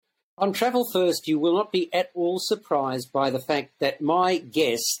On Travel First, you will not be at all surprised by the fact that my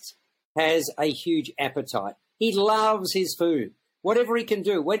guest has a huge appetite. He loves his food. Whatever he can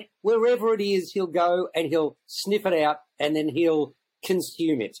do, wherever it is, he'll go and he'll sniff it out and then he'll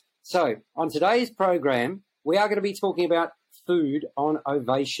consume it. So on today's program, we are going to be talking about food on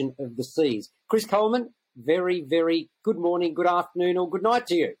Ovation of the Seas. Chris Coleman, very, very good morning, good afternoon, or good night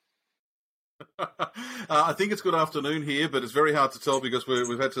to you. I think it's good afternoon here, but it's very hard to tell because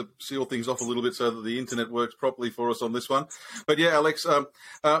we've had to seal things off a little bit so that the internet works properly for us on this one. But yeah, Alex,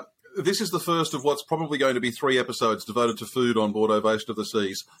 this is the first of what's probably going to be 3 episodes devoted to food on board Ovation of the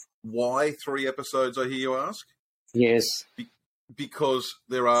Seas. Why 3 episodes, I hear you ask? Yes. Because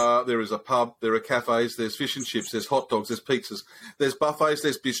there is a pub, there are cafes, there's fish and chips, there's hot dogs, there's pizzas, there's buffets,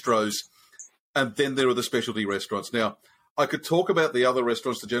 there's bistros, and then there are the specialty restaurants. Now, I could talk about the other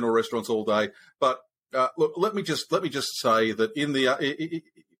restaurants, the general restaurants, all day, but look, let me just say that in the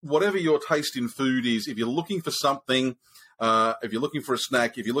whatever your taste in food is, if you're looking for something, if you're looking for a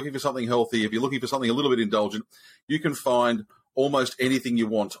snack, if you're looking for something healthy, if you're looking for something a little bit indulgent, you can find almost anything you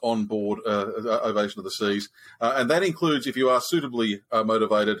want on board Ovation of the Seas, and that includes, if you are suitably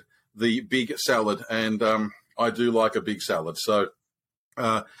motivated, the big salad. And I do like a big salad, so.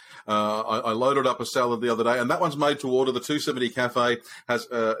 I loaded up a salad the other day, and that one's made to order. The 270 Cafe has,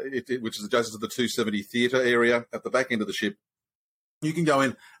 which is adjacent to the 270 Theatre area at the back end of the ship. You can go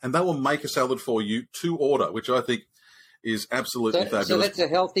in, and they will make a salad for you to order, which I think is absolutely fabulous. So that's a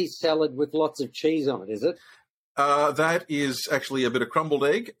healthy salad with lots of cheese on it, is it? That is actually a bit of crumbled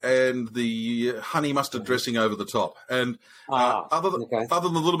egg and the honey mustard dressing over the top. And other than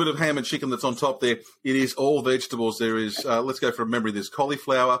a little bit of ham and chicken that's on top there, it is all vegetables. There is, let's go from memory, there's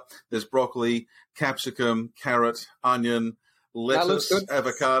cauliflower, there's broccoli, capsicum, carrot, onion, lettuce,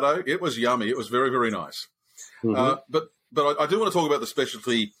 avocado. It was yummy. It was very, very nice. Mm-hmm. But I do want to talk about the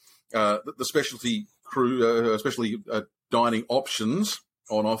specialty dining options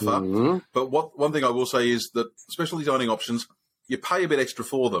on offer. Mm-hmm. But one thing I will say is that specialty dining options, you pay a bit extra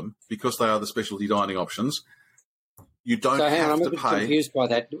for them because they are the specialty dining options. You don't have to pay. I'm a bit confused by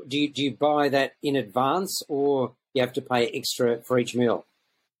that. Do you buy that in advance, or you have to pay extra for each meal?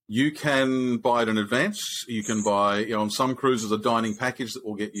 You can buy it in advance. You can buy, on some cruises, a dining package that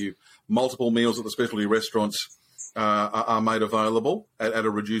will get you multiple meals at the specialty restaurants. Are made available at a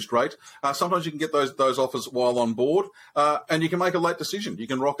reduced rate. Sometimes you can get those offers while on board, and you can make a late decision. You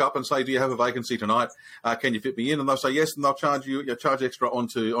can rock up and say, "Do you have a vacancy tonight? Can you fit me in?" And they'll say yes, and they'll charge extra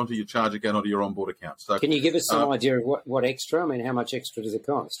onto your charge account, onto your onboard account. So, can you give us some idea of what extra? I mean, how much extra does it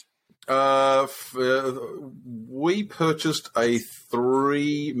cost? We purchased a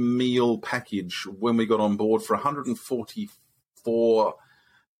 3-meal package when we got on board for $144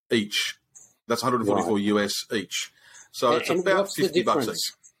 each. That's 144 US each. So it's about $50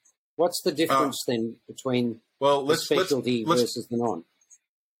 each. What's the difference then between the specialty versus the non?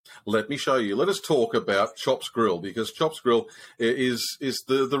 Let me show you. Let us talk about Chops Grill, because Chops Grill is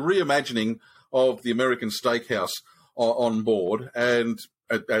the reimagining of the American steakhouse on board, and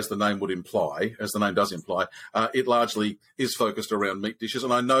as the name does imply, it largely is focused around meat dishes.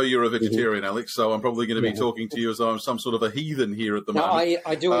 And I know you're a vegetarian, Alex, so I'm probably going to be talking to you as though I'm some sort of a heathen here at the moment.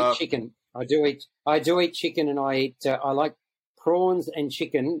 I do eat chicken. I do eat chicken, and I like prawns and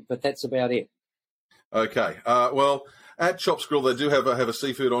chicken, but that's about it. Okay. Well, at Chops Grill, they do have a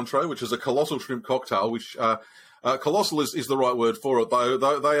seafood entree, which is a colossal shrimp cocktail, which colossal is the right word for it.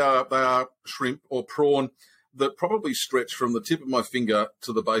 They are shrimp or prawn that probably stretch from the tip of my finger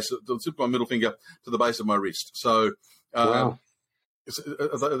to the tip of my middle finger to the base of my wrist. So, wow.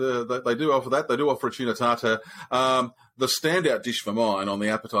 They do offer that. They do offer a tuna tartare. The standout dish for mine on the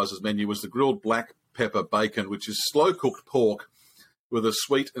appetizers menu was the grilled black pepper bacon, which is slow-cooked pork with a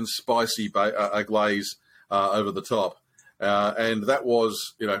sweet and spicy glaze over the top. And that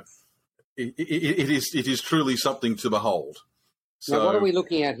was, it is truly something to behold. So, now, what are we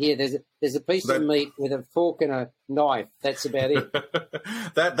looking at here? There's a piece of meat with a fork and a knife. That's about it.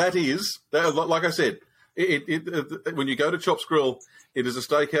 that is, like I said, when you go to Chops Grill, it is a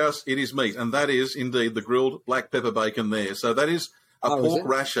steakhouse, it is meat, and that is indeed the grilled black pepper bacon there. So that is a pork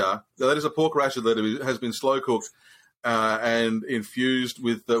rasher. That is a pork rasher that has been slow cooked and infused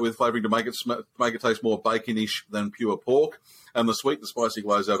with flavouring to make it taste more baconish than pure pork. And the sweet and spicy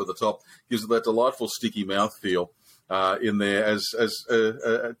glaze over the top gives it that delightful sticky mouthfeel in there.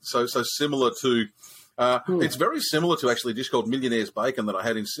 So similar to. It's very similar to actually a dish called Millionaire's Bacon that I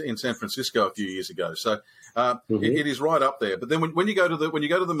had in San Francisco a few years ago. So it is right up there. But then when you go to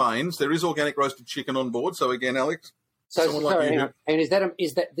the mains, there is organic roasted chicken on board. So again, Alex, and is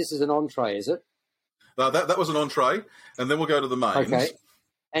that this is an entree? Is it? That was an entree, and then we'll go to the mains. Okay.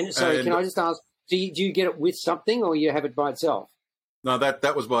 And sorry, can I just ask, do you get it with something or you have it by itself? No,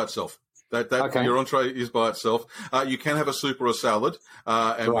 that was by itself. Okay. Your entree is by itself. You can have a soup or a salad,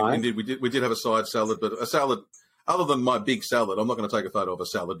 and right. we did have a side salad, but a salad. Other than my big salad, I'm not going to take a photo of a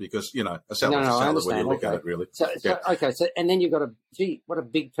salad because, a salad is a salad when you look at it, really. So, and then you've got what a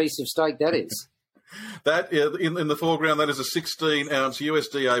big piece of steak that is. That, in the foreground, that is a 16-ounce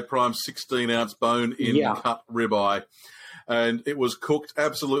USDA prime 16-ounce bone-in cut ribeye. And it was cooked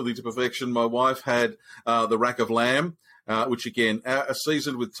absolutely to perfection. My wife had the rack of lamb, which, again,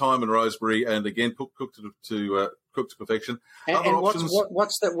 seasoned with thyme and rosemary and, again, cooked to perfection. And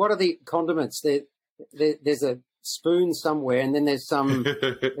what are the condiments? There's a spoon somewhere, and then there's some.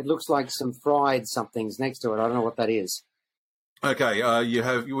 It looks like some fried somethings next to it. I don't know what that is. Okay, you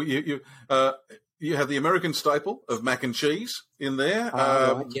have you have the American staple of mac and cheese in there.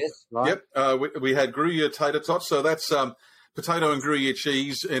 Right, yes, right. Yep. We had Gruyere tater tots, so that's potato and Gruyere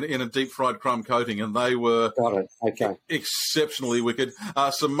cheese in a deep fried crumb coating, and they were exceptionally wicked.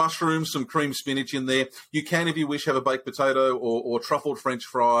 Some mushrooms, some cream spinach in there. You can, if you wish, have a baked potato or truffled French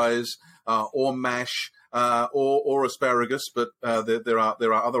fries or mash. Or asparagus, but there are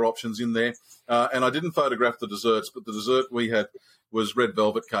other options in there. And I didn't photograph the desserts, but the dessert we had was red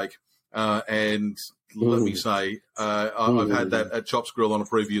velvet cake. And let me say, I've had that at Chops Grill on a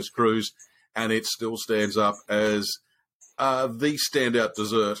previous cruise, and it still stands up as the standout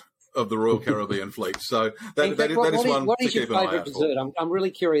dessert of the Royal Caribbean Fleet. So that is one what to is your keep an eye favourite out dessert? I'm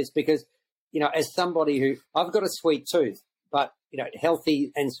really curious because, as somebody who I've got a sweet tooth, but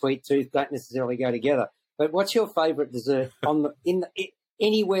healthy and sweet tooth don't necessarily go together. But what's your favourite dessert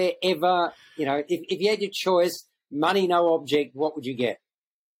anywhere ever? If you had your choice, money no object, what would you get?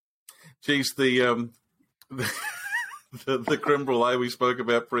 Geez, the creme brulee we spoke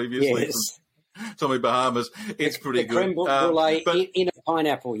about previously from Tommy Bahamas, it's pretty good. Creme brulee in a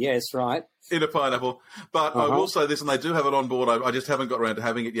pineapple, yes, right. In a pineapple. But I will say this, and they do have it on board. I just haven't got around to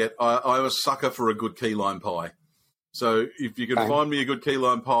having it yet. I'm a sucker for a good key lime pie. So if you can find me a good key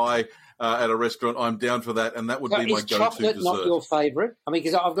lime pie at a restaurant, I'm down for that, and that would be my go-to dessert. Is chocolate not your favourite? I mean,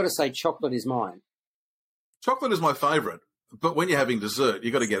 because I've got to say chocolate is mine. Chocolate is my favourite, but when you're having dessert,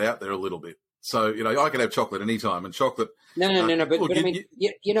 you've got to get out there a little bit. So, I can have chocolate any time, and chocolate... No, but I mean,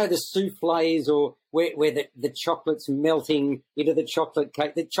 the soufflés or where the chocolate's melting into the chocolate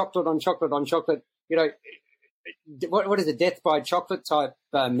cake, the chocolate on chocolate on chocolate, what is the death by chocolate type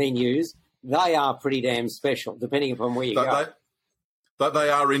menus? They are pretty damn special, depending upon where you go.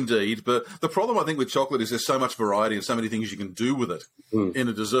 They are indeed, but the problem I think with chocolate is there's so much variety and so many things you can do with it in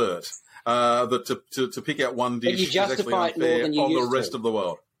a dessert that to pick out one dish is actually unfair on the rest of the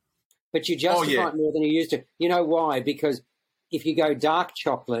world. But you justify it more than you used to. You know why? Because if you go dark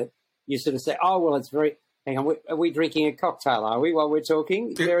chocolate, you sort of say, "Oh well, it's very." Hang on, are we drinking a cocktail? Are we while we're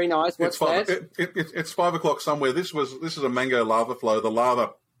talking? Very nice. What's that? It's 5 o'clock somewhere. This is a mango lava flow. The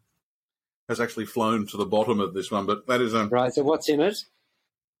lava has actually flown to the bottom of this one, but that is right. So what's in it?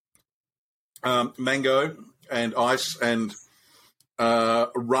 Mango and ice and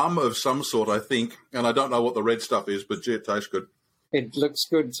rum of some sort, I think. And I don't know what the red stuff is, but gee, it tastes good. It looks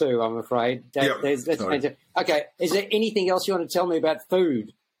good too, I'm afraid. Okay, is there anything else you want to tell me about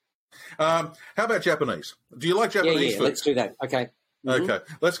food? How about Japanese? Do you like Japanese food? Let's do that. Okay. Mm-hmm. Okay,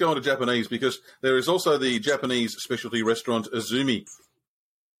 let's go on to Japanese because there is also the Japanese specialty restaurant Azumi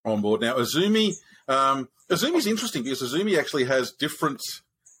on board. Now, Azumi is interesting because Azumi actually has a different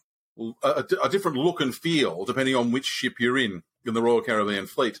look and feel depending on which ship you're in the Royal Caribbean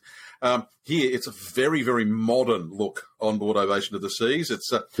Fleet. Here, it's a very, very modern look on board Ovation of the Seas.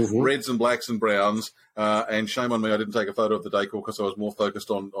 It's reds and blacks and browns. And shame on me, I didn't take a photo of the decor because I was more focused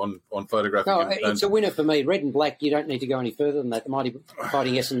on photographing. No, it's a winner for me. Red and black, you don't need to go any further than that. The mighty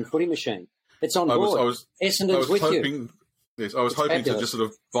fighting Essendon footy machine. It's on board. Essendon's with you. Yes, I was hoping to just sort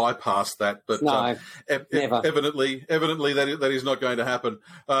of bypass that, but no, never. Evidently that is not going to happen.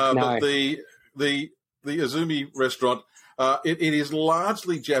 No. But the Azumi restaurant, it is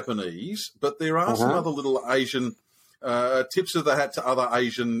largely Japanese, but there are some other little Asian tips of the hat to other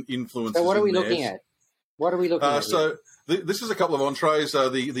Asian influences. So what are we looking at? So this is a couple of entrees.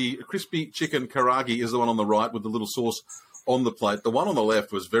 The crispy chicken karagi is the one on the right with the little sauce on the plate. The one on the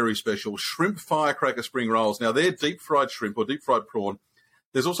left was very special. Shrimp firecracker spring rolls. Now, they're deep-fried shrimp or deep-fried prawn.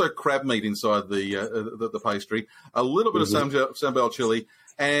 There's also crab meat inside the pastry, a little bit of sambal chili,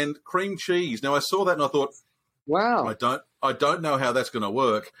 and cream cheese. Now, I saw that and I thought, wow, I don't know how that's going to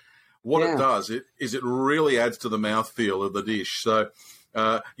work. What it does is it really adds to the mouthfeel of the dish. So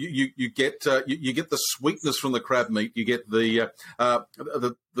You get the sweetness from the crab meat. You get the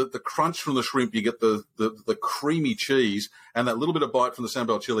crunch from the shrimp. You get the creamy cheese and that little bit of bite from the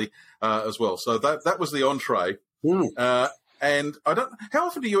sambal chili as well. So that was the entree. And how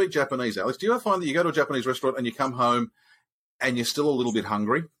often do you eat Japanese, Alex? Do you ever find that you go to a Japanese restaurant and you come home and you're still a little bit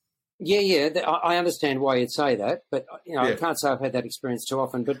hungry? Yeah. I understand why you'd say that, but I can't say I've had that experience too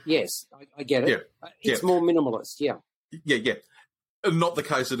often. But yes, I get it. Yeah. It's more minimalist. Yeah. Yeah. Not the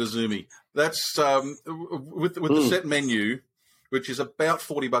case at Izumi. That's with the set menu, which is about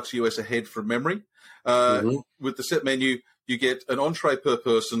 $40 US a head from memory. With the set menu, you get an entree per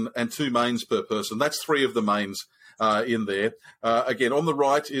person and 2 mains per person. That's 3 of the mains in there. Again, on the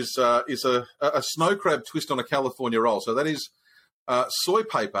right is a snow crab twist on a California roll. So that is soy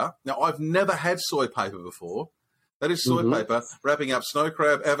paper. Now, I've never had soy paper before. That is soy paper wrapping up snow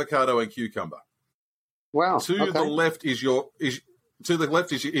crab, avocado, and cucumber. Wow. To the left is your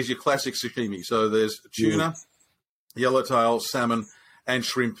classic sashimi. So there's tuna, yellowtail, salmon, and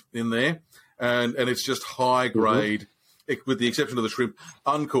shrimp in there, and it's just high grade, with the exception of the shrimp,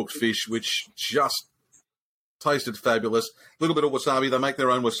 uncooked fish, which just tasted fabulous. A little bit of wasabi. They make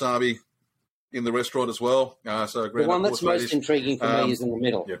their own wasabi in the restaurant as well. So the one that's most intriguing for me is in the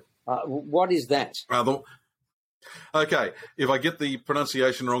middle. Yeah. What is that? Okay, if I get the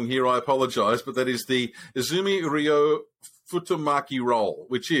pronunciation wrong here, I apologise, but that is the Izumi Ryo Futomaki roll,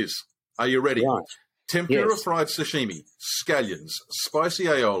 which is, are you ready? Right. Tempura fried sashimi, scallions, spicy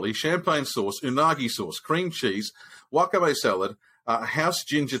aioli, champagne sauce, unagi sauce, cream cheese, wakame salad, house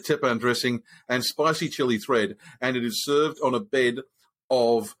ginger teppan dressing, and spicy chili thread, and it is served on a bed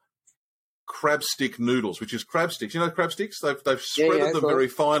of crab stick noodles, which is crab sticks. You know crab sticks? They've shredded them very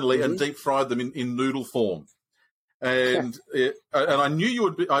finely and deep fried them in noodle form. And I knew you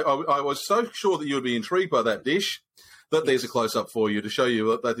would be. I was so sure that you would be intrigued by that dish that there's a close up for you to show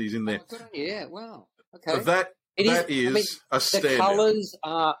you that is in there. Yeah, wow. Okay. That is a standout. The colours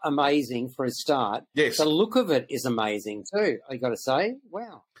are amazing for a start. Yes. The look of it is amazing too, I got to say.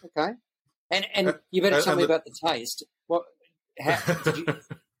 Wow. Okay. And you better tell me about the taste. How did you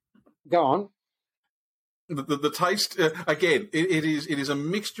go on? The taste, again, it is a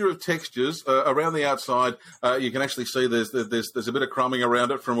mixture of textures around the outside. You can actually see there's a bit of crumbing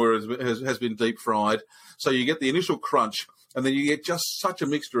around it from where it has been deep fried. So you get the initial crunch, and then you get just such a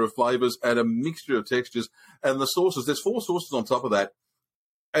mixture of flavors and a mixture of textures. And the sauces, there's 4 sauces on top of that.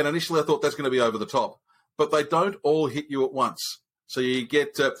 And initially I thought that's going to be over the top, but they don't all hit you at once. So you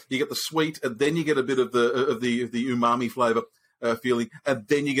get the sweet, and then you get a bit of the umami flavor. Feeling, and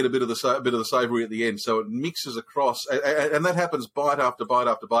then you get a bit of the savoury at the end. So it mixes across, and that happens bite after bite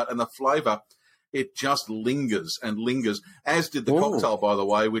after bite, and the flavour, it just lingers and lingers, as did the cocktail, by the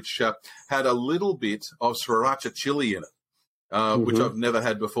way, which had a little bit of sriracha chili in it, which I've never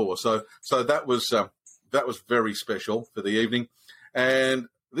had before. So that was very special for the evening. And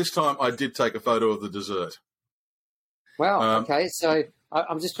this time I did take a photo of the dessert. Wow, okay. So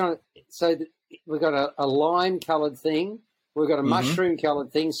I'm just trying to... So we've got a lime-coloured thing. We've got a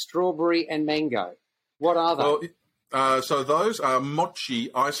mushroom-coloured thing, strawberry and mango. What are they? Well, so those are mochi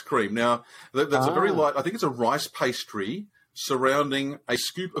ice cream. Now, that's a very light... I think it's a rice pastry surrounding a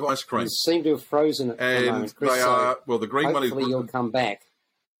scoop of ice cream. You seem to have frozen it. And they are... Well, the green one is... Hopefully you'll come back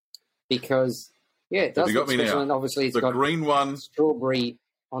because, it does look special, and obviously it's got green one, strawberry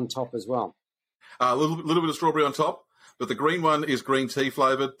on top as well. A little bit of strawberry on top, but the green one is green tea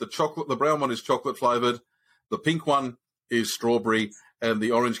flavoured. The brown one is chocolate flavoured. The pink one is strawberry, and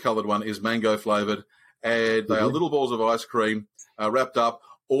the orange-coloured one is mango flavoured. And they are little balls of ice cream wrapped up.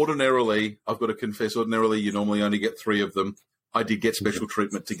 Ordinarily, I've got to confess, you normally only get 3 of them. I did get special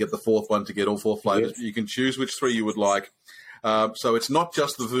treatment to get the 4th one to get all 4 flavours. You can choose which 3 you would like. So it's not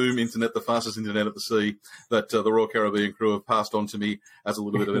just the Voom internet, the fastest internet at the sea, that the Royal Caribbean crew have passed on to me as a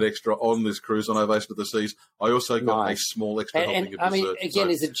little bit of an extra on this cruise on Ovation of the Seas. I also got a small extra helping of dessert. I mean, again,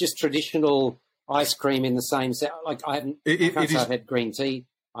 is it just traditional ice cream in the same set? Like I can't say I've had green tea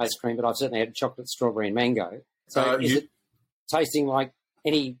ice cream, but I've certainly had chocolate, strawberry, and mango. So is it tasting like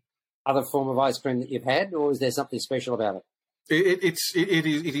any other form of ice cream that you've had, or is there something special about it?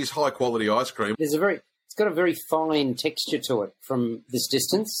 It is high quality ice cream. It's got a very fine texture to it from this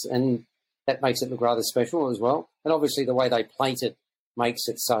distance, and that makes it look rather special as well. And obviously the way they plate it makes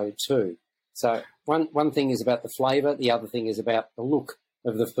it so too. So one thing is about the flavour, the other thing is about the look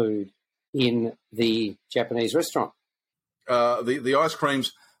of the food in the Japanese restaurant. The ice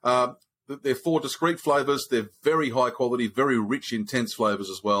creams, They're 4 discrete flavours. They're very high quality, very rich, intense flavours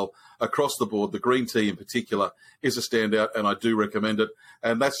as well across the board. The green tea in particular is a standout, and I do recommend it.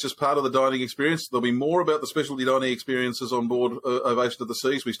 And that's just part of the dining experience. There'll be more about the specialty dining experiences on board Ovation of the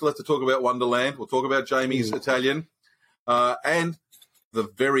Seas. We still have to talk about Wonderland. We'll talk about Jamie's Italian and the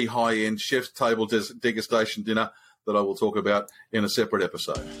very high-end chef's table degustation dinner that I will talk about in a separate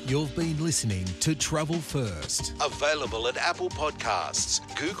episode. You've been listening to Travel First. Available at Apple Podcasts,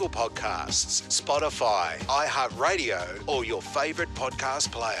 Google Podcasts, Spotify, iHeartRadio, or your favourite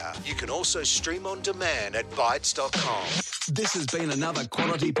podcast player. You can also stream on demand at Bytes.com. This has been another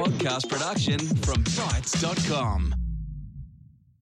quality podcast production from Bytes.com.